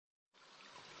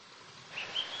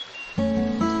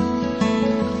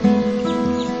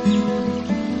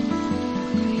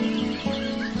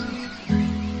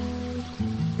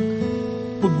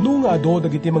kaado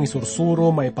dagiti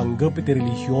mangisursuro maipanggep iti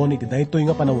relihiyon iti daytoy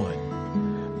nga panawon.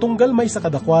 Tunggal may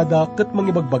sakadakwada ket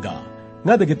mangibagbaga,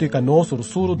 nga dagitoy kano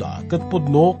sursuro da ket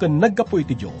pudno ken naggapu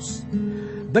iti Dios.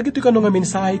 Dagitoy kano nga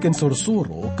mensahe ken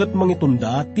sursuro ket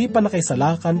mangitunda ti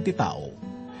panakaisalakan ti tao.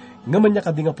 Nga manya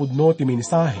kadi nga pudno ti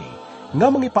mensahe, nga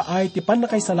mangipaay ti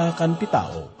panakaisalakan ti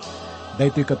tao.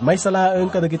 Daytoy ket may salaeng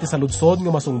kadagiti saludsod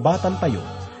nga masungbatan tayo,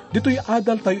 ditoy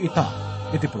adal tayo ita,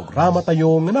 iti programa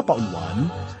tayo nga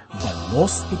napaunwan,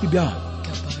 Banos iti Biyag.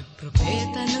 Kapag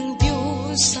propeta ng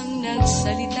Diyos ang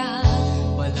nagsalita,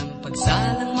 walang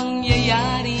pagsalang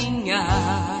mangyayari nga.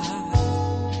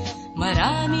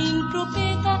 Maraming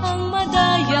propeta ang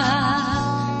madaya,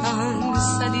 ang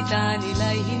salita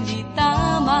nila'y hindi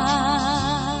tama.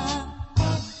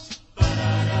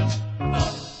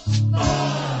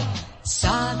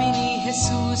 Sabi ni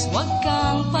Jesus, huwag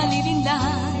kang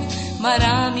palilinlang,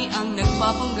 marami ang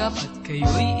nagpapanggap at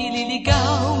kayo'y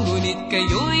ililigaw, ngunit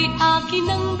kayo'y akin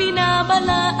ang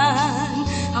binabalaan.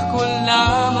 Ako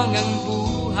lamang ang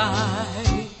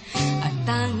buhay at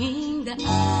tanging daan.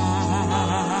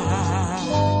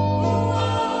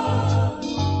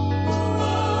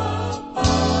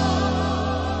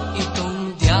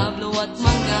 Itong diablo at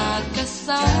mga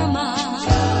kasama,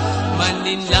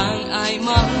 manlinlang ay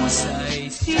mahusay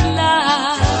sila.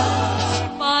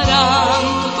 Parang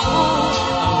totoo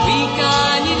ang wika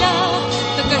nila,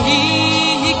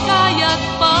 nakahihikayat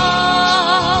pa.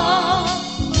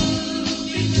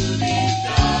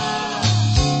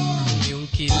 Yung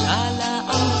kilala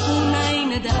ang tunay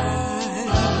na daan,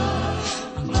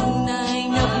 ang tunay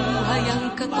na buhay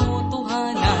ang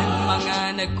katotohanan. Mga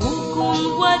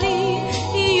nagkukunwari,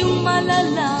 iyong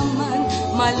malalaman,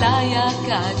 malaya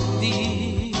ka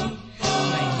di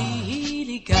may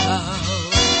liligaw.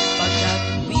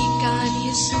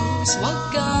 Jesus, huwag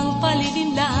kang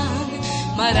palilinlang,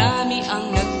 marami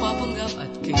ang nagpapanggap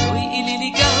at kayo'y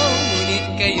ililigaw, ngunit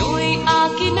kayo'y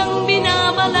akin ang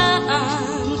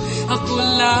binabalaan. Ako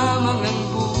lamang ang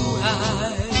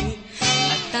buhay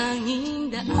at tanging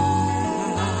daan.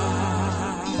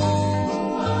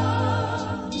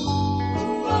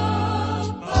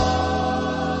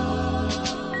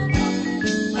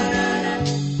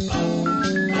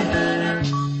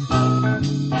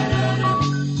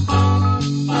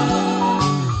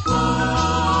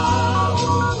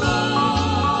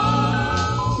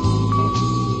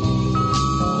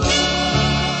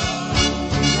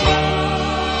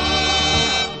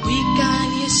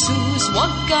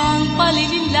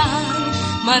 Palilinlang,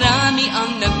 marami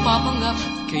ang nagpapanggap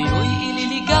at kayo'y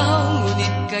ililigaw,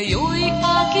 ngunit kayo'y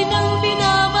akin ang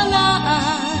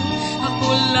binabalaan. Ako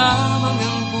lamang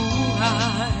ang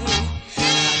buhay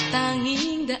at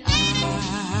tanging daan.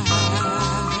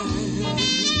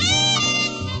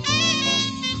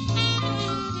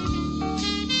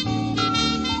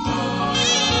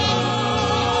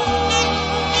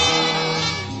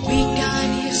 Wika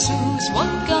ni Jesus,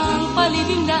 huwag kang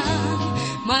palilinlang,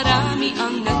 marami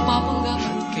ang nagpapanggap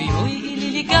at kayo'y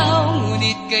ililigaw,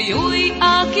 ngunit kayo'y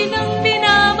akin ang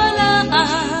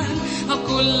binabalaan.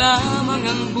 Ako lamang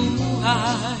ang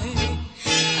buhay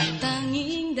at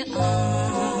tanging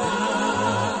daan.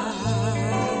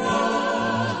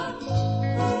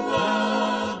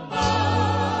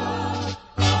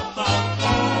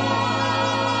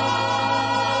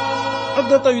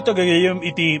 Agda tayo tagayayam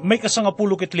iti may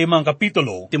kasangapulo ket limang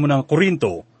kapitulo, iti mo ng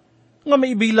Corinto, nga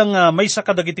may bilang nga may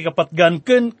sakadagiti kapatgan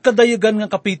ken kadayagan nga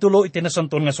kapitulo iti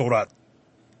nasanton nga surat.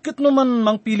 Ket naman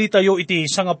mangpili tayo iti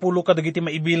 10 kadagiti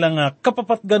maibilang nga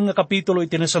kapapatgan nga kapitulo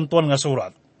iti nasanton nga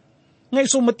surat. Nga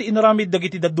isumati inaramid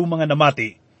dagiti daddu mga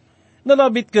namati.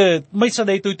 Nalabit ket may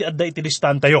saday iti adda iti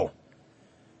listan tayo.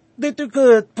 Dito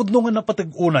ket pudno nga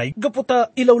napatag-unay, gaputa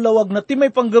ilawlawag na ti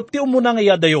may panggap ti umuna nga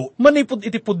yadayo, manipod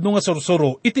iti pudno nga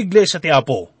sursuro iti iglesia ti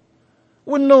Apo.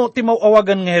 Wenno ti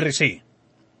mauawagan nga heresi.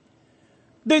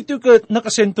 Dito ket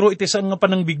nakasentro iti saan nga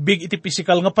panangbigbig iti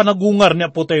pisikal nga panagungar ni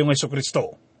Apo tayo nga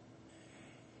Jesucristo.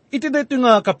 Iti dito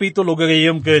nga kapitulo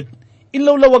gagayam ket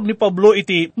inlawlawag ni Pablo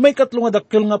iti may katlo nga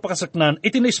dakkel nga pakasaknan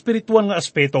iti na espirituan nga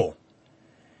aspeto.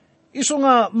 Isu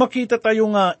nga makita tayo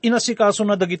nga inasikaso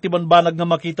na dagiti banbanag nga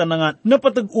makita na nga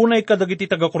napatag-unay ka dagiti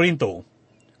Taga-Corinto.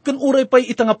 Ken uray pay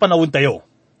ita nga panawon tayo.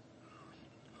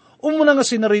 Umuna nga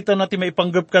sinarita na ti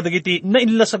maipanggap ka dagiti na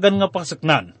inlasagan nga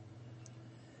pakasaknan.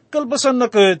 Kalbasan na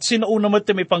ket sinauna met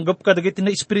ti maipanggap ka dagiti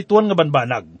na espirituan nga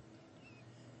banbanag.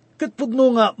 Ket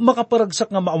pudno nga makaparagsak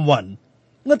nga maamwan,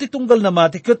 nga titunggal na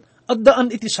mati ket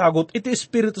addaan iti sagot iti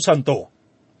Espiritu Santo.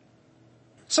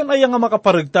 Sanaya nga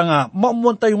makaparagta nga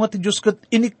maamuan tayo nga ti Diyos ket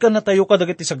inikkan na tayo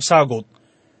kadagiti sagsagot,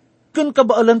 ken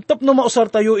kabaalan tapno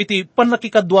mausar tayo iti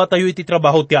panakikadwa tayo iti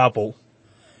trabaho ti Apo.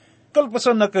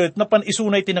 Kalpasan na ket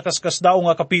napanisunay ti nakaskas dao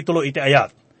nga kapitulo iti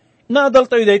ayat. Naadal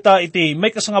tayo dayta iti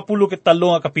may kasangapulo ket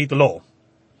talo nga kapitulo.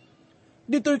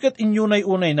 Dito'y ket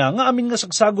inyunay-unay na nga amin nga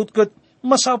sagsagot ket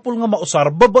masapul nga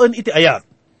mausar babaan iti ayat.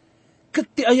 Ket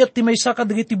ti ayat ti maysa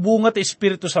kadagiti bunga ti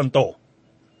Espiritu Santo.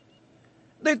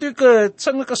 Daytoy ket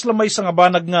sang nakaslamay sa nga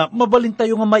banag nga mabalin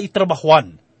tayo nga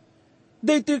maitrabahuan.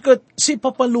 Daytoy ket si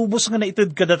papalubos nga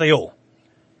naited kada tayo.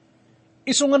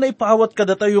 Isu nga naipaawat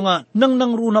kada tayo nga nang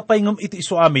nangruna pay ngam iti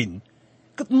isu amin,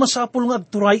 ket masapul nga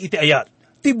agturay iti ayat,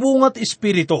 ti bunga ti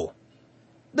Espiritu.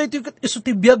 Daytoy ket isu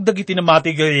ti biag dagiti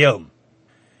namati gayam.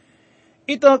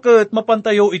 Ita ket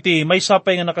mapantayo iti may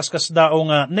sapay nga nakaskas dao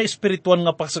nga na espirituan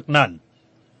nga pasaknan.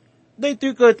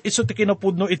 Daytoy ket isu ti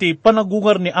kinapudno iti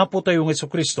panagungar ni Apo tayo nga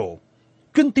Jesucristo,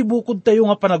 ken ti bukod tayo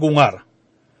nga panagungar.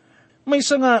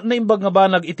 Maysa nga naimbag nga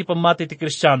banag iti pamati ti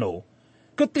Kristiyano,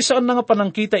 ket ti saan na nga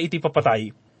panangkita iti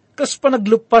papatay, kas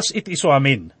panaglupas iti isu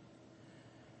amin.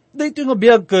 Daytoy nga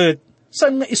biag ket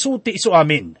saan nga isu ti isu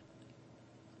amin.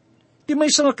 Ti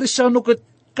maysa nga Kristiyano ket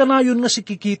kanayon nga si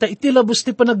kikita iti labos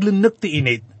ti panaglenek ti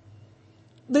init.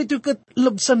 Daytoy ket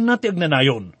labsan na ti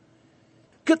agnanayon.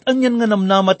 Ket anyan nga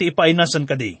namnama ti ipainasan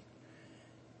kadi.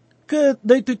 Ket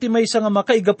daytoy ti maysa nga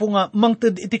makaigapo nga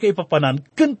mangted iti kaipapanan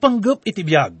ken panggep iti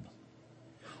biag.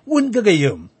 Wen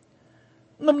gagayem,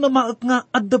 namnamaak nga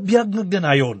adda biag nga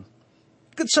agnanayon.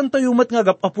 Ket san tayo met nga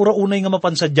apura unay nga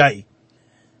mapansadyay.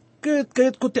 Ket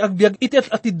kayat ko ti agbiag iti at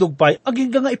atidugpay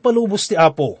aging nga ipalubos ti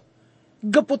Apo.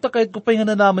 Gapot kayat ko pa'y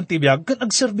nga nanaman ti biag, kan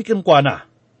agserbikan kwa na.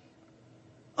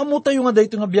 Amo tayo nga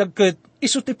dayto nga biag ket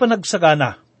isu ti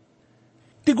panagsagana.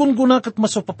 Tigun-guna ket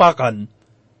masopapakan,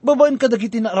 babaen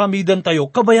kadagiti na aramidan tayo,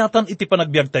 kabayatan iti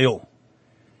panagbiag tayo.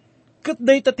 Ket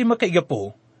dayta ti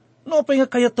makaigapo, no pa'y nga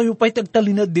kayat tayo pa'y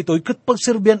tagtalinad ditoy, ket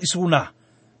pagserbian isuna,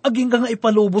 aging nga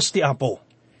ipalubos ti Apo.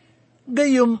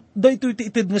 Gayom, dayto iti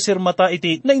itid nga sirmata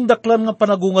iti, naindaklan nga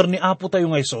panagungar ni Apo tayo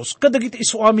nga Isos, kadagiti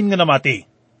isu amin nga namati.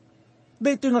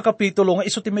 Dayto nga kapitulo nga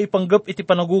isu ti maipanggep iti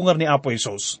panagungar ni Apo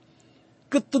Isos.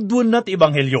 Ket tudwan na ti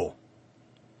ebanghelyo.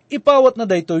 Ipawat na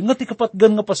daytoy nga ti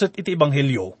kapatgan nga paset iti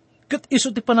ebanghelyo, ket isu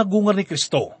ti panagungar ni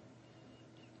Kristo.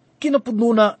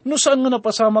 Kinapudno na no saan nga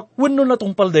napasamak wenno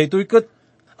natungpal daytoy ket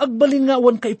agbalin nga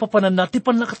awan kaipapanan na ti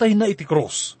panakatay na iti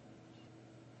krus.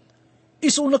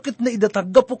 Isu na ket na idatag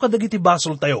gapo kadagiti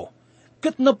basol tayo,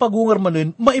 ket napagungar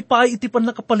manen maipaay iti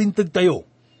panakapalinteg tayo.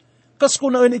 Kas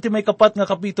kunaan iti may kapat nga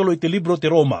kapitulo iti libro ti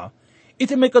Roma,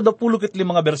 iti may 25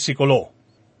 nga bersikulo.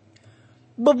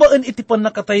 Babaan iti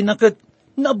panakatay na ket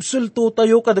naabsulto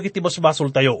tayo kadagiti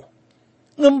basbasol tayo.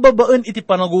 Ngam babaan iti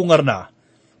panagungar na,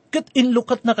 ket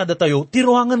inlukat na kada tayo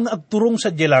tiruangan nga agturong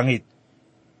sa langit.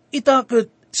 Ita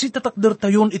ket si tatakder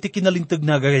tayon iti kinalinteg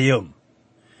na gagayam.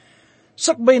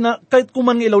 Sakbay na kahit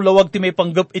kuman nga ilawlawag ti may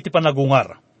panggap iti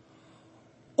panagungar.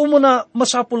 Umuna,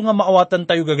 masapul nga maawatan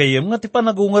tayo gagayem nga ti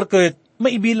panagungar ket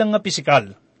maibilang nga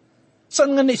pisikal.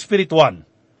 Saan nga na espirituan?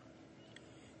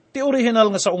 Ti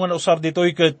original nga sa ungan usar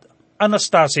ditoy ket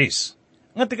anastasis.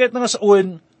 Nga ti kahit nga sa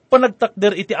uwen,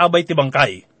 panagtakder iti abay ti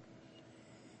bangkay.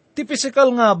 Ti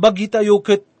pisikal nga bagi tayo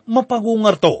ket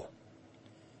mapagungar to.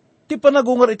 Ti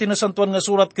panagungar iti nasantuan nga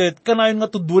surat ket kanayon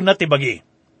nga tudwan na ti bagi.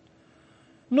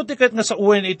 No ti kahit nga sa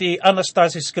uwen iti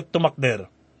anastasis ket tumakder.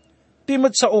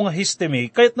 Timad sa nga histemi,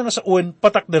 kahit na nga sa uwen,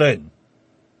 patakderen.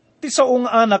 Ti sa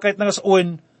nga ana, kahit na nga sa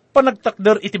uwen,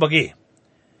 panagtakder iti bagi.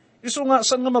 Isu nga,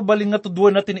 saan nga mabaling nga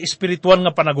tudwan natin espirituan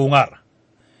nga panagungar.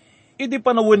 Idi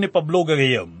panawin ni Pablo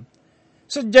gagayam.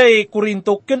 Sa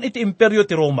Taga-Corinto, ken iti imperyo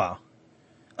ti Roma.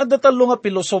 At datalo nga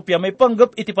filosofya may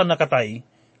panggap iti panakatay,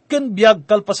 ken biag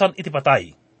kalpasan iti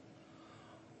patay.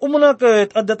 Umuna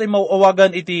ket at datay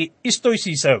mauawagan iti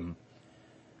stoicism.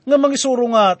 Nga mangisuro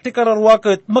nga ti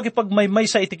kararwaket makipagmaymay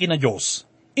sa iti kina Diyos,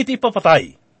 iti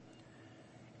papatay.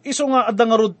 Isu nga adda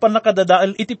nga rod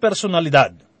panakadadaal iti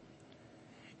personalidad.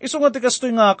 Isu nga ti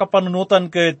kastoy nga kapanunutan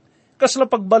ket kasla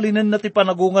pagbalinan na ti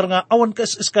panagungar nga awan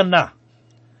kas-iskan na.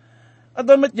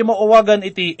 Adamet di mauawagan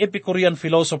iti Epicurean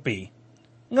philosophy,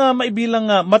 nga maibilang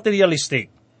nga materialistic.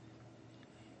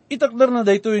 Itakder na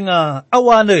daytoy nga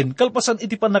awanen kalpasan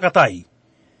iti panakatay.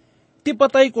 Ti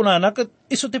patay kunana ket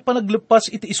isu ti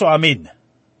panaglepas iti isu amin.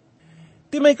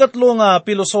 Ti may katlo nga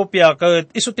filosofya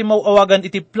ket isu ti mauawagan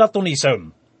iti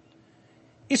Platonism.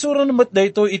 Isura namat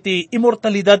dayto iti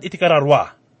immortalidad iti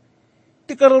kararwa.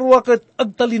 Ti kararwa ket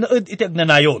agtalinaed iti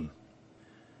agnanayon.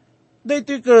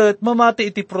 Dayto ket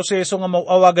mamati iti proseso nga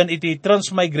mauawagan iti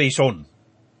transmigration.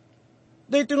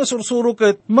 Dayto nga sursuro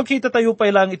ket makita tayo pa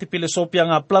lang iti filosofya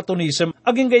nga Platonism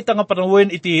aging gayta nga panawin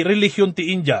iti relihiyon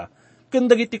ti India ken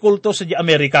dagiti kulto sa di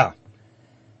Amerika.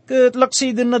 Ket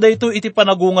laksiden na dayto iti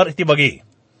panagungar iti bagi.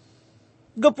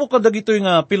 Gapo kadag ito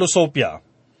nga filosofya.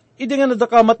 Idi nga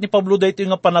nadakamat ni Pablo dayto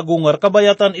nga panagungar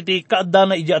kabayatan iti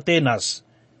kaadda na iti Atenas.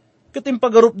 Ket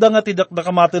impagarupda nga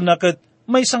tidakdakamaten na ket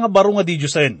may nga baro nga di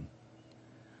Diyosen.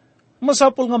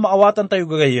 Masapol nga maawatan tayo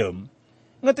gagayem.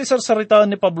 Nga ti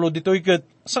sarsaritaan ni Pablo ditoy ket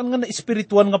saan nga na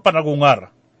espirituan nga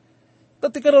panagungar.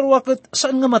 Tati kararwa ket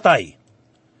saan nga matay.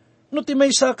 No ti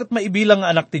may ket maibilang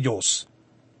nga anak ti Diyos.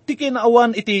 Ti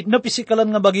kinaawan iti napisikalan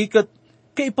nga bagiket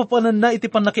kaipapanan na iti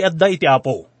panakiadda iti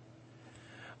Apo.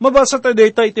 Mabasa tayo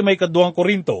data iti may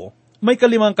Taga-Corinto, may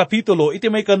 5 kapitulo, iti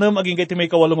may 6 aging iti may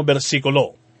 8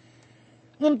 bersikulo.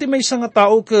 Ngam ti may nga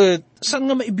tao ket saan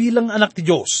nga maibilang nga anak ti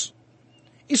Diyos.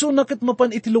 Isuna ket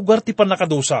mapan iti lugar ti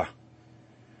panakadusa.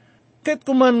 Ket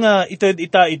kuman nga ited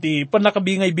ita iti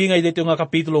panakabingay-bingay dito nga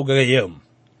kapitulo gagayem.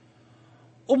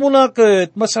 Umuna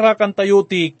ket masarakan tayo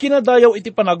ti kinadayaw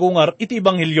iti panagungar iti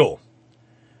Ebanghelyo.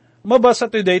 Mabasa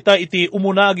tayo data iti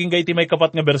umuna aging iti may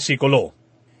 4 nga bersikulo.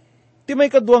 Ti may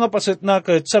 2 nga paset na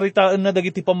ket saritaan na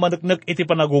dagiti pamaneknek iti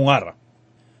panagungar.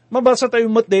 Mabasa tayo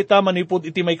met data manipod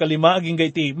iti may 5 aging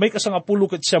iti may 10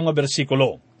 ket 9 nga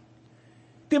bersikulo.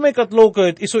 Ti may 3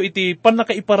 ket isu iti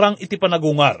panakaiparang iti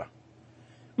panagungar.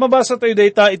 Mabasa tayo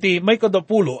data iti may 10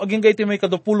 aging iti may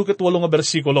 10 ket 8 nga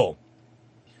bersikulo.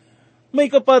 May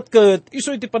 4 ket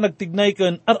isu iti panagtignay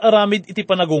ken araramid iti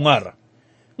panagungar.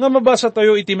 Nga mabasa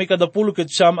tayo iti may 10 ket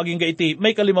 9 aging iti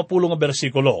may 50 nga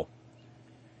bersikulo.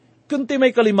 Ken ti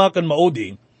may 5 ken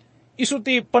maudi, isu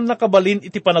ti panakabalin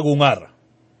iti panagungar.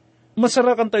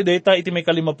 Masarakan tayo data iti may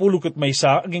 50 ket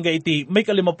maysa aging iti may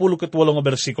 50 ket 8 nga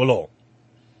bersikulo.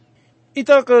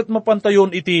 Ita ket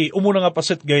mapantayon iti umuna nga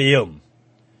paset gayem.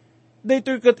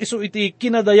 Daytoy ket isu iti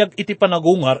kinadayag iti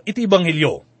panagungar iti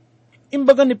Ebanghelyo.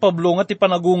 Imbaga ni Pablo nga ti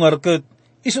panagungar ket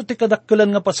isu ti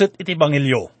kadakkelan nga paset iti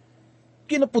Ebanghelyo.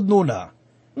 Kinapudno na,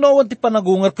 awan ti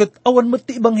panagungar ket awan met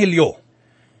ti Ebanghelyo.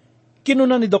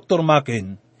 Kinuna ni Dr.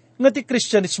 Macken, nga ti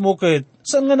Kristyanismo ket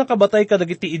saan nga nakabatay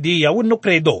kadagiti ideya wenno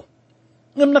kredo.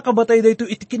 Ngam nakabatay dayto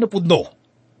iti kinapudno.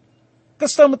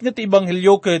 Kastamat nga ti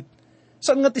Ebanghelyo ket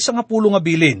saan nga ti 10 nga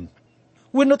bilin.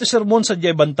 Wenno ti sermon sa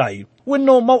diay bantay,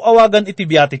 wenno mauawagan iti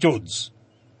Beatitudes.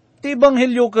 Ti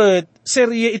Ebanghelyo ket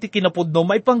serye iti kinapudno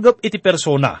maipanggap iti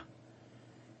persona.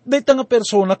 Dayta nga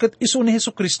persona ket isu ni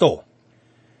Hesukristo.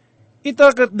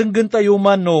 Ita ket denggen tayo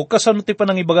man no kasano ti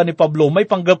panangibaga ni Pablo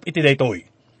maipanggap iti daytoy.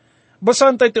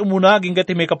 Basahan tayo ti umuna aging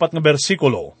iti may 4 nga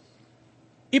bersikulo.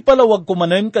 Ipalawag ko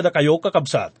manen kada kayo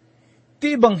kakabsat.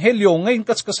 Ti Ebanghelyo ngayon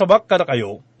kaskasabak kada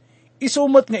kayo,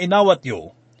 isumat nga inawat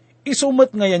yo,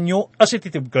 isumat nga yanyo as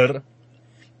ititibker,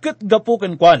 ket gapu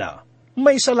ken kuana,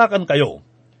 may salakan kayo.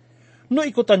 No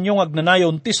ikutan nyo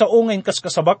agnanayon ti sao ngayon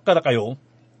kaskasabak kada kayo,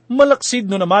 malaksid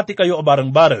no namati kayo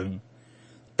abarang-barang,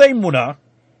 tay muna,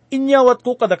 inyawat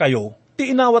ko kada kayo,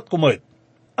 ti inawat ko met.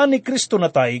 Ani Kristo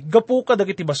na tay, gapu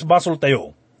kadagiti basbasol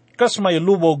tayo, kas may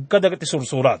lubog kadagiti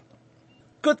sursurat.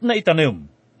 Ket na itanem,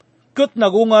 ket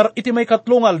nagungar iti may 3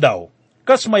 aldaw,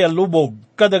 kas may lubog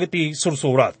kadagiti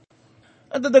sursurat.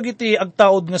 At dagiti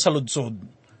agtaod nga saludsod,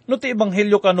 no ti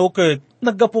Ebanghelyo kano ket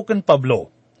naggapu ken Pablo.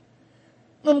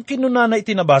 Ngam kinunana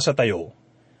iti nabasa tayo,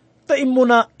 taim mo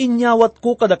na inyawat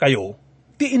ko kada kayo,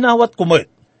 ti inawat ko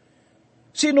met.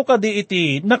 Sino kadi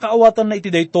iti nakaawatan na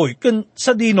iti daytoy ken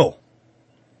sa dino?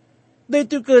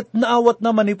 Daytoy ket naawat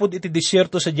na manipod iti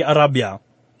disyerto sa di Arabia,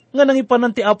 nga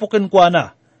nangipanan ti Apo ken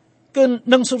kuana, ken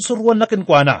nang sursuruan na ken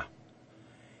kuana.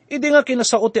 Idi nga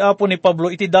kinasao ti Apo ni Pablo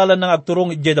iti dalan ng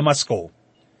agturong iti Damasco.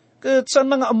 Ket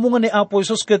saan nga amungan ni Apo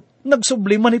Isus ket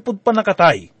nagsubli manipod pa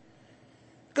nakatay.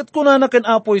 Ket kunana ken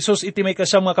Apo Isus iti may 9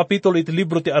 nga kapitulo iti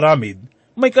libro ti Aramid,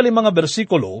 may 5 nga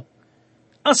bersikulo,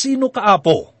 asino ka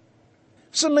Apo?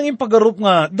 Saan nang impagarup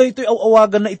nga daytoy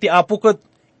awawagan na iti Apo ket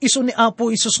isu ni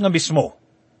Apo Isus nga mismo.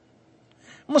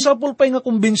 Masapul pa'y nga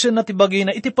kumbinsin na tibagi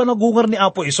na iti panagungar ni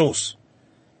Apo Isus.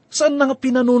 Saan na nga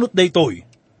pinanunot daytoy?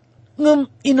 Ngam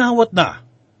inawat na.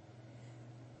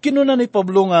 Kinuna ni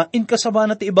Pablo nga inkasaba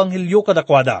na ti Ebanghelyo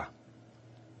kadakwada.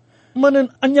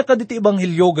 Manen anya ka ti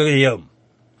Ebanghelyo gagayam.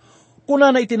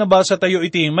 Kuna na itinabasa tayo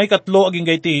iti may 3 aging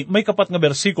iti may 4 nga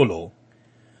bersikulo,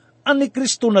 ani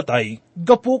Kristo na tay,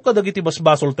 gapu kadagiti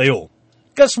basbasol tayo,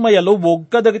 kas mayalubog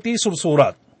kadagiti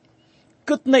sursurat.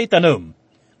 Ket na itanem,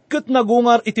 ket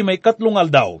nagungar iti may 3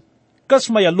 aldaw, kas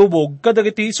mayalubog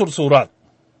kadagiti sursurat.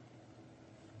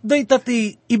 Dayta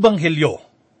ti Ebanghelyo,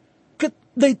 ket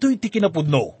daytoy ti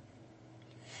kinapudno.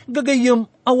 Gagayem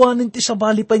awanin ti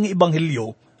sabali pay nga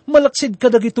Ebanghelyo, malaksid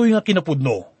kadagitoy nga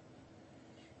kinapudno.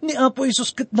 Ni Apo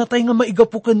Isus ket natay nga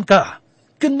maigapukan ka,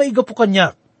 ken maigapukan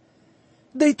niya.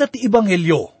 Dayta ti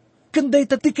Ebanghelyo, ken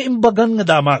dayta ti kaimbagan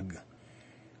nga damag.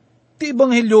 Ti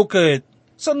Ebanghelyo ket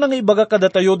San nga ibaga kada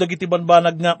tayo dagiti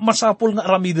banbanag nga masapul nga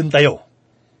aramiden tayo?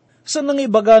 San nga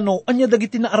ibaga no, anya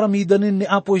dagiti na aramidanin ni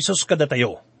Apo Isos kada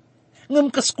tayo? Ngam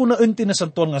kas kunaan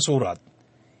tinasantuan nga surat,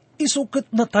 isukat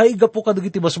na tayo gapo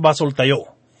kadagiti basbasol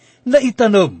tayo, na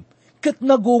itanam, kat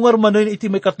nagungar manan iti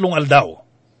may 3 aldaw.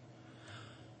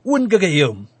 Wan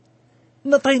gagayam,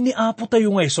 natay ni Apo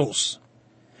tayo nga Isos,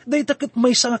 day takit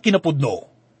may nga kinapudno.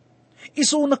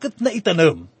 Iso nakit na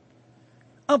itanam,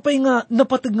 apay nga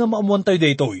napatag nga maamuan tayo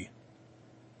daytoy.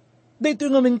 Daytoy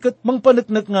nga minkat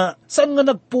mangpanaknak nga saan nga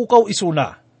nagpukaw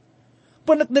isuna.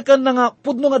 Panaknakan na nga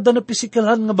pudno nga dana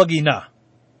pisikalahan nga bagina.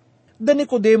 Da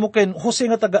Nicodemo ken Jose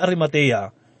nga taga Arimatea,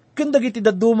 ken dagiti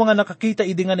daddu mga nakakita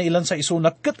idi nga na ilan sa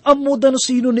isuna ket ammo da no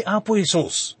sino ni Apo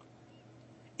Hesus.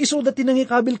 Isu da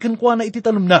tinangikabil ken kuana iti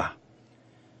tanum na.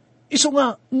 Isu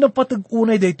nga napatag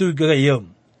unay daytoy gagayam.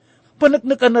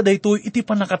 Panaknakan na daytoy iti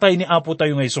panakatay ni Apo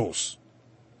tayo nga Hesus.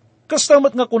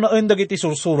 Kastamat nga kunaan dagiti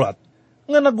sursurat,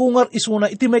 nga nagungar isuna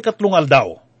iti may 3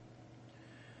 aldaw.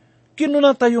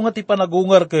 Kinuna tayo nga ti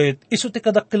panagungar ket isu ti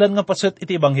kadakkelan nga paset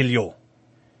iti ebanghelyo.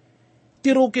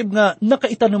 Tirukib nga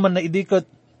nakaita naman na idi ket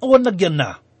awan nagyan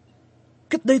na.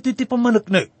 Ket daytoy ti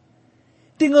pamaneknek.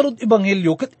 Tingarod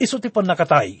ebanghelyo ket isu ti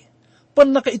panakatay.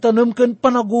 Pannakaitanem ken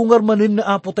panagungar manen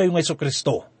na Apo tayo nga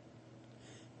Jesucristo.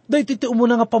 Daytoy ti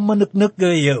umuna nga pamaneknek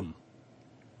gayam.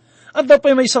 At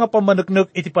dapay may isa nga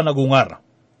pamaneknek iti panagungar.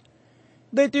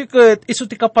 Daytoy ket isu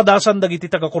ti kapadasan dagiti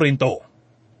Taga-Corinto.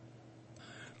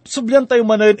 Sublian tayo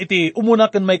manen iti umuna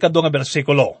ken may 2 nga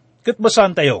bersikulo. Ket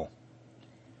basan tayo.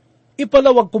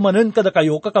 Ipalawag ko manen kada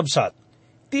kayo kakabsat,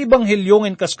 ti ebanghelyo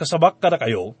ngem kas kasabak kada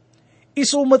kayo,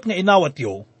 isumet nga inawat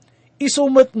yo,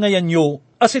 isumet nga yanyo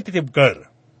as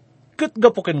ititibker. Ket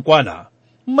gapo ken kuana,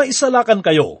 maisalakan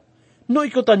kayo, no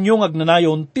ikutan yo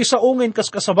ngagnanayon ti saongen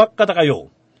kas kasabak kada kayo,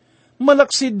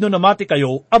 malaksid no namati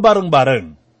kayo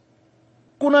abareng-bareng.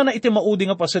 Kuna na iti maudi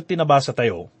nga paset tinabasa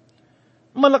tayo,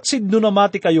 malaksid no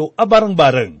namati kayo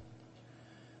abareng-bareng.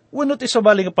 Wenot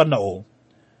isabali nga panao,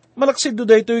 malaksid do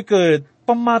daytoy ket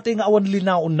pamati nga awan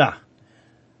linaon na.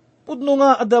 Pudno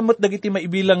nga adamat dagiti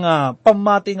maibilang nga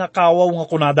pamati nga kawaw nga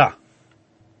kunada.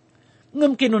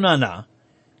 Ngem kinunana,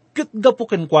 ket gapo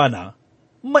ken kuana,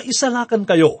 maisalakan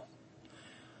kayo.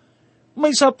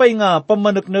 May sapay nga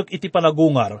pamaneknek iti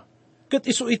panagungar, ket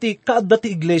isu iti kaadda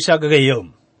ti iglesia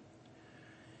gagayem.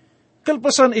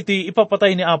 Kalpasan iti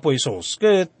ipapatay ni Apo Isos,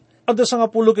 ket adda sa nga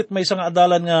pulo ket may nga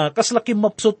adalan nga kaslakim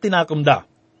mapsot tinakamda.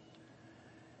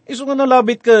 Isu nga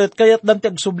nalabit ket kayat danti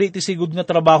agsubli iti sigud nga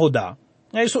trabaho da,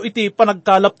 nga isu iti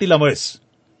panagkalap ti lames.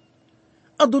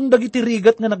 Adun dagiti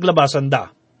rigat nga naglabasan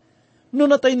da. No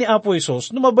natay ni Apo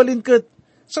Isos, numabalin ket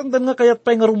sandan nga kayat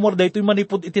pay nga rumor daytoy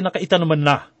manipod iti nakaita naman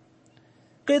na.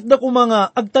 Kayat da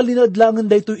mga agtalinadlangan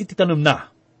daytoy iti tanem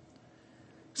na.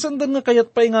 Sandan nga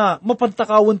kayat pay nga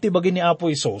mapantakawan ti bagi ni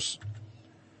Apo Isos,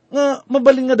 nga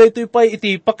mabalin nga daytoy pay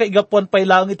iti pakaigapuan pay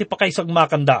lang iti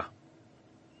pakaisagmakanda.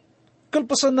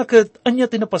 Kalpasan na ket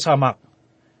anya tinapasamak.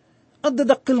 At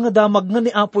dadakkel nga damag nga ni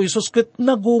Apo Isos ket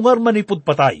nagungar manipod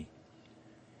patay.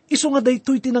 Isu nga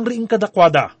daytoy tinangriing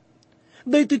kadakwada.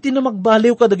 Daytoy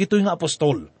tinamagbaliw kadagitoy nga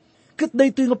apostol. Ket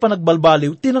daytoy nga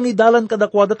panagbalbaliw tinangidalan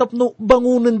kadakwada tapno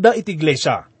bangunen da iti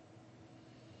iglesia.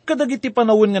 Kadagiti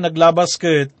panawin nga naglabas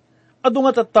ket adu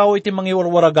nga tattao iti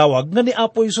mangiwarwaragawag nga ni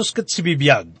Apo Isos ket si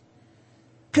bibiyag.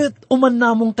 Ket uman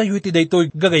namong tayo iti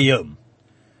daytoy gagayem.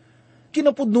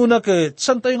 Kinapudno na ket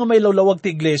san tayo nga may lawlawag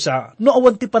ti iglesia no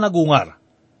awan ti panagungar.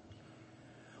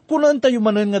 Kunaan tayo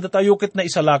manen nga datayo ket na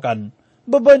isalakan,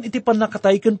 babaen iti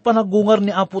panakatay ken panagungar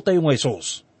ni Apo tayo nga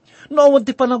Isos. No awan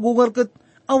ti panagungar ket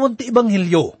awan ti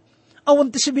ebanghelyo,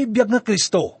 awan ti si bibiyag nga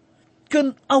Kristo,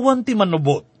 ken awan ti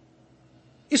manubot.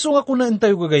 Isu nga kunaan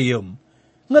tayo gagayem,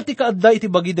 nga ti kaadda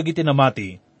iti bagi dagiti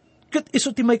namati, ket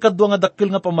isu ti may 2 nga dakkel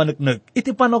nga pamaneknek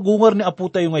iti panagungar ni Apo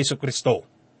tayo nga Jesucristo.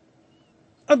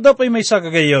 At dapay may sa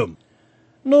gagayem,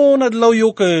 no nadlaw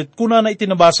yu ket kunana iti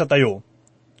nabasa tayo,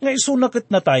 nga isu na ket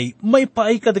natay may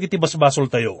paay kadagiti basbasol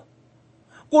tayo.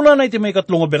 Kunana iti may 3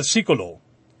 nga bersikulo,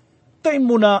 tayin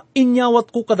mo na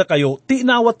inyawat ko kada kayo, ti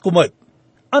inawat kumet.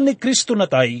 Ani Kristo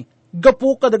natay,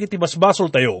 gapo kadagiti basbasol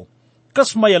tayo,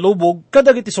 kas mayalubog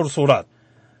kadagiti sursurat.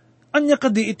 Anya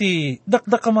kadi iti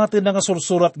dakdakamaten na nga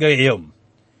sursurat gayem.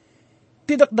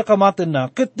 Ti dakdakamaten na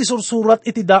ket ti sursurat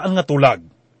iti daan nga tulag.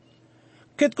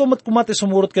 Ket kumati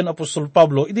sumurot ken Apostol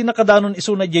Pablo, idi nakadanon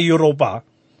isu na di Europa,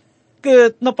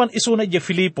 ket napan isu na di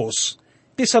Filipos,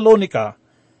 Tesalonica,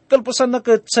 kalpasan na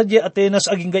ket sa di Atenas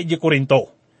aging ga di Corinto.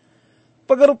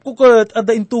 Pagarup ko ket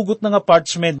adda intugot na nga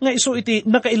parchment nga isu iti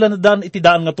nakailanadan iti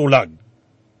daan nga tulag.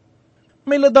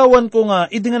 May ladawan ko nga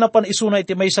idi nga napan isu na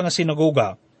iti maysa nga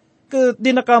sinagoga, Kat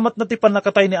dinakamat na ti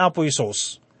panakatay ni Apo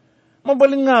Isos.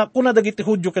 Mabalin nga kuna dagiti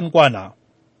Hudyo ken kuana.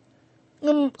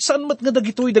 Ngam saan mat nga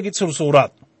dagitoy dagit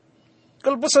sursurat.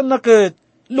 Kalpasan na kat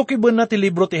lukiban na ti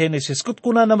libro ti Henesis kat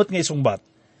kuna namat nga isungbat.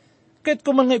 Kahit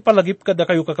kuman nga ipalagip kada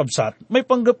kayo kakabsat, may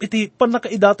panggap iti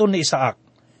panakaidaton ni Isaac.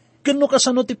 Kano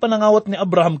kasano ti panangawat ni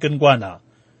Abraham ken kuana,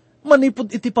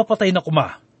 manipod iti papatay na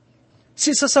kuma.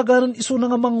 Si sasagaran iso na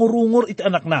nga mangurungor iti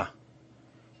anak na.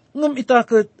 Ngam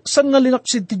itakot, san nga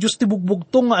linaksid ti Diyos ti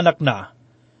bugbugtong nga anak na.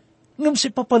 Ngam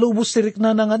si papalubos tirik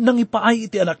na nga nang ipaay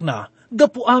iti anak na,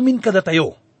 gapu amin kada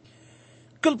tayo.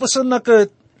 Kalpasan na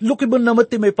kat, lukiban namat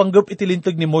ti may panggap iti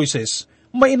lintag ni Moises,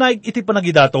 mainaig iti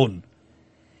panagidaton.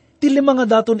 Ti lima nga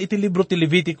daton iti libro ti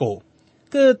Levitico,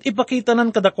 kat ipakita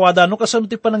nan kadakwada no kasano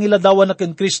ti panangiladawan na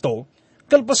ken Kristo,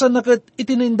 kalpasan na kat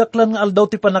itinindaklan nga aldaw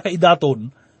ti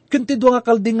panakaidaton, ken ti dua nga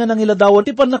kalding nga nangiladawan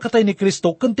ti panakatay ni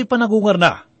Kristo, ken ti panagungar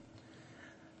na.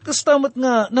 Kastamat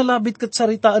nga nalabit kat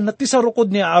saritaan na ti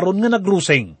sarukod ni Aaron nga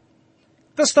nagruseng.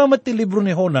 Kastamat ti libro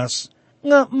ni Jonas,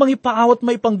 nga mangipaawat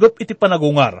maipanggap iti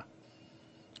panagungar.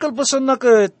 Kalpasan na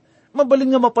kat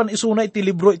mabalin nga mapanisuna iti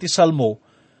libro iti Salmo,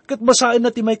 kat basain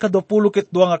na ti may 22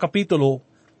 nga kapitulo,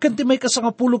 ken ti may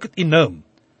 10 ket inam.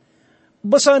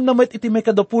 Basain na iti may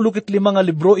 25 nga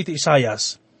libro iti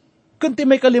Isayas, ken ti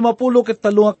may 50 ket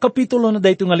 3 nga kapitulo na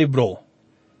dayto nga libro.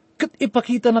 Ket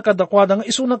ipakita na kadakwada nga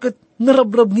iso na ket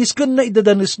narabrabngis ken na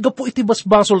idadanis gapo iti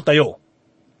basbasol tayo.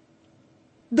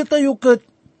 Datayo ket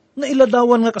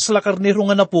nailadawan nga kasalakarnero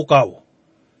nga napukaw.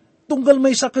 Tunggal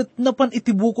may sakit na pan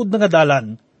itibukod na nga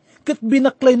dalan, ket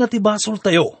binaklay na ti basol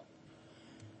tayo.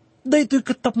 Daytoy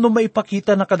katapno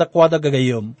maipakita na kadakwada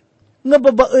gagayom, nga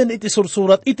babaan iti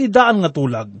sursurat iti daan nga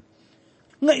tulag,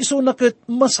 nga iso na ket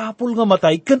masapul nga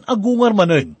matay ken agungar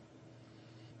manen.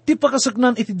 Ti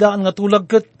pakasagnan iti daan nga tulag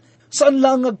ket saan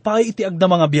lang agpay iti agda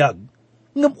mga biyag,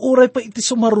 ngam uray pa iti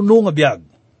sumaruno nga biyag.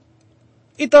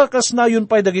 Itakas na yun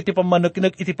pa'y dagiti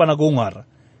pamanakinag iti panagungar,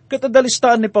 ket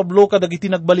adalistaan ni Pablo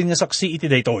kadagiti nagbalin nga saksi iti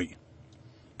daytoy.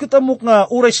 Katamok nga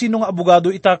uray sino nga abogado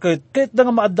itaket, kahit da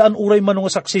nga maadaan uray manong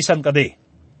saksisan kade.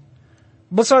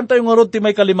 Basahan tayo nga rod ti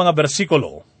may 5 nga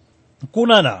bersikulo.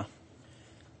 Kuna na,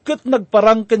 ket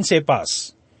nagparang ken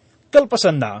Cephas,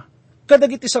 kalpasan na,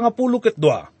 kadagiti 10 ket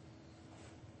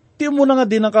 2. Ti mo na nga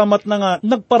dinakamat na nga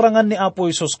nagparangan ni Apo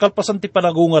Isos kalpasan ti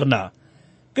panagungar na,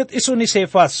 ket iso ni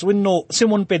Cephas wenno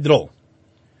Simon Pedro.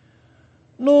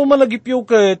 No malagipyo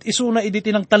ket iso na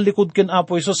iditi ng talikod ken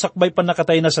Apo Isos sakbay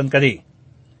panakatay na san kadi.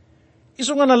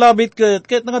 Iso nga nalabit ket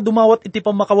kahit nga dumawat iti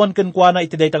pamakawan ken kuana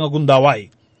iti dayta nga gundaway.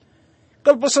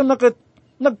 Kalpasan na ket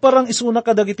nagparang iso na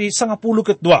kadagiti 10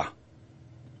 ket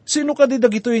 2. Sino kadi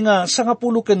dagitoy nga 10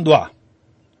 ken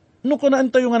 2? No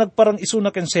kunaan tayo nga nagparang iso na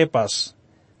ken Cephas.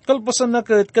 Kalpasan na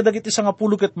ket kadagiti 10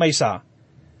 ket maysa.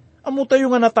 Amo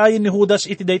tayo nga natayin ni Judas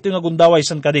iti daytoy nga gundaway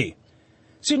san kadi.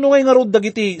 Sino nga rod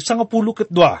dagiti 10 ket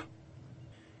 2?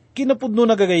 Kinapudno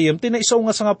na gagayem, tinaisaw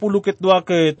nga 10 ket 2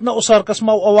 ket nausar kas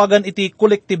mauawagan iti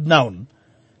collective noun,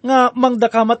 nga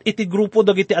mangdakamat iti grupo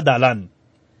dagiti adalan.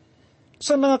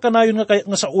 Saan nga kanayon nga kaya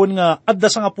nga saon nga adda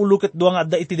 10 ket 2 nga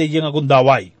adda iti dayjay nga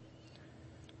gundaway.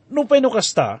 No pay no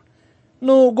kasta,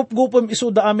 no gupgupom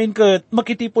iso da amin ket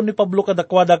makitipon ni Pablo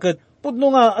kadakwada ket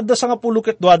pudno nga adda 10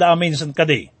 ket 2 da amin san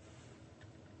kadi.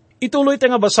 Ituloy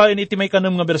tayo nga basahin iti may 6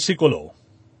 nga bersikulo.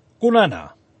 Kuna na,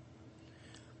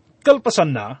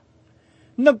 kalpasan na,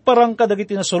 nagparang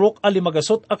kadagiti na surok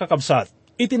alimagasot a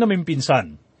kakabsat, iti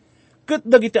namimpinsan. Ket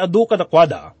dagiti adu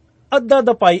kadakwada, at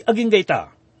dadapay aging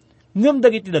gayta, ngam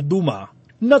dagiti daduma,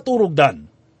 naturugdan.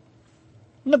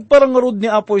 Nagparang rod ni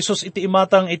Apo Isos iti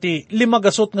imatang iti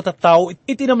 5 nga tattao,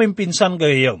 iti namimpinsan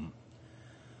gayam.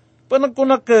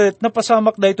 Panagkunak ket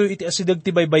napasamak dayto iti asidag ti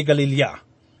baybay Galilea.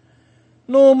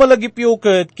 No malagipyo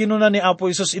ket kinuna ni Apo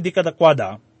Isos idi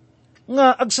kadakwada,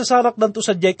 nga agsasarak danto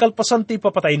sadyay kalpasan ti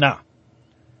papatay na.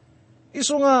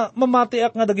 Iso nga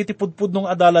mamatiak nga dagiti pudpud nung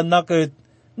adalan na ket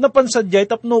napansadyay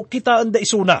tapno kitaan da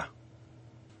isuna.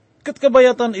 Ket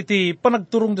kabayatan iti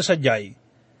panagturong da sadyay,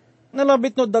 nga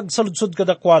labit no dagsaludsod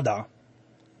kadakwada,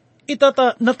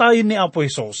 itata natayin ni Apo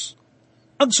Isos,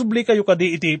 agsubli kayo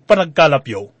kadi iti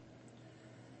panagkalapyo.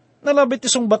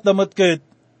 Nalabit isong batdamat ket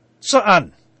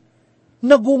saan?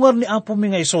 Nagungar ni Apo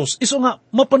mi nga Isos, iso nga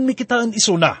mapanmikitaan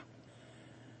isuna.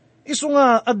 Isu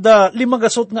nga adda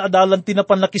 5 nga adalan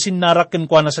tinapan nakisinarak ken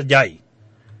kuana sadyay.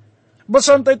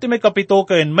 Basan tayo ti may 7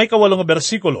 ken may 8 nga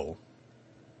bersikulo.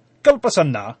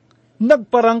 Kalpasan na,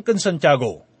 nagparang ken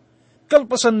Santiago.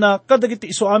 Kalpasan na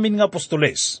kadagiti isu amin nga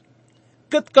apostoles.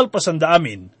 Ket kalpasan da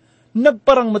amin,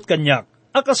 nagparang met kanyak,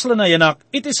 akas lanayanak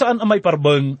iti saan amay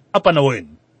parbeng a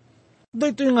panawin.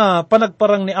 Daytoy nga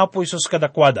panagparang ni Apo Isos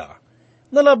kadakwada,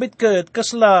 Nalabit ket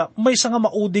kasla may nga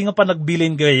maudi nga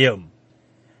panagbilin gayem.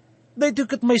 Dahito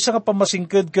ket may nga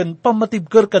pamasingked ken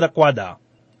pamatibker kadakwada.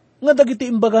 Nga dagiti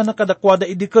imbaga na kadakwada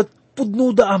idi ket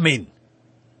pudnuda amin.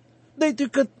 Dahito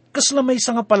ket kasla may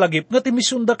nga palagip nga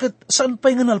timisunda ket saan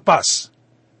pa'y nga nalpas.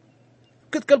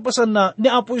 Ket kalpasan na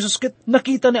ni Apo Isus ket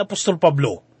nakita ni Apostol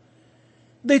Pablo.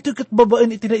 Dahito ket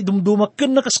babaen iti na idumdumak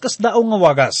ken nakaskas daaw nga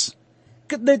wagas.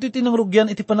 Ket dahito iti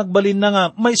nangrugyan iti panagbalin na nga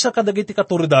may sa kadagiti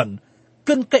katuridan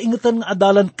ken kaingatan nga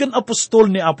adalan ken apostol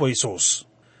ni Apo Isus.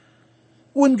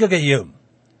 Wen gagayem,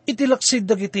 iti laksid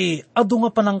dagiti adu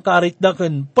nga panangkarit da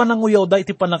ken pananguyaw da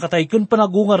iti panakatay ken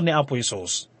panagungar ni Apo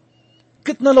Isus.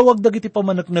 Ket nalawag dagiti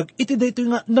pamaneknek iti daytoy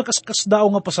nga nakaskas daaw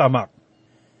nga pasamak.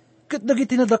 Ket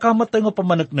dagiti nadakamat tayo nga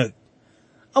pamaneknek.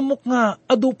 Amok nga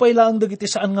adu pay laang dagiti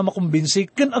saan nga makumbinsi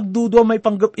ken agdudwa may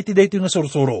panggap iti daytoy nga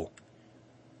sursuro.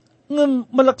 Ngem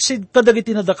malaksid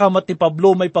kadagiti nadakamat ni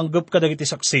Pablo may panggap kadagiti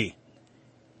saksi.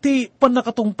 Ti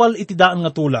panakatungpal iti daan nga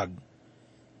tulag.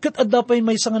 Ket adda pay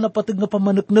may nga napateg nga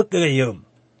pamaneknek gayem.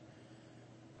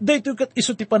 Daytoy ket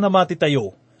isu ti panamati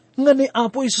tayo nga ni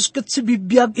Apo Isus ket si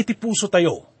bibiyag iti puso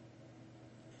tayo.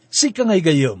 Sika ngay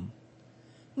gayem,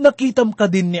 nakitam ka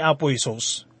din ni Apo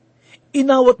Isus.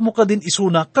 Inawat mo ka din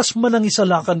isuna kas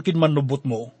manangisalakan kin manubot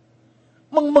mo.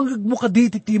 Mangmangag mo ka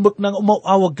di titimak nang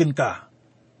umawawag kin ka.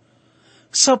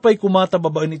 Sapay kumata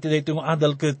babaan iti dayto nga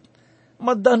adal ket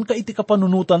maddaan ka iti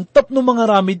kapanunutan tapno mga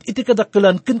ramid iti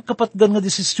kadakkelan ken kapatgan nga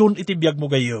desisyon iti biag mo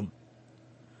gayem.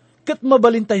 Ket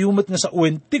mabalin tayumet nga sa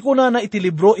uwen ti kunana iti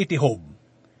libro iti Job.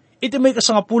 Iti may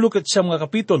 10 ket 9 nga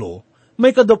kapitulo, may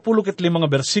 25 nga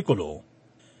bersikulo.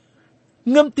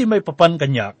 Ngem ti may papan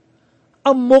kanyak,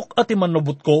 amok at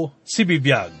imanubot ko si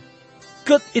bibiyag.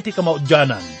 Ket iti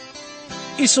kamaudyanan,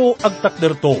 iso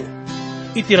agtakder to,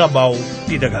 itirabaw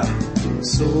ti daga.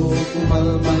 So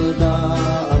kumalmalda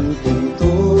ang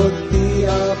tungtod ti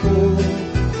Apo,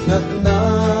 ngat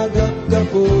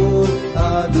nagagapot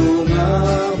adu nga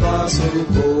basol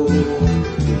ko.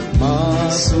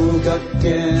 Masugat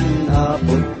ken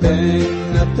apoteng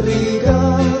na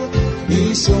triga,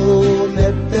 iso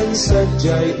netten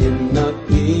sadyay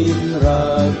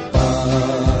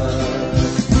inapinragpat.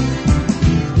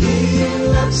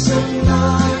 Ilaksak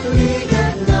na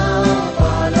triga na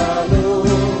palalo,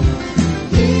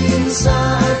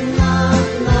 insaan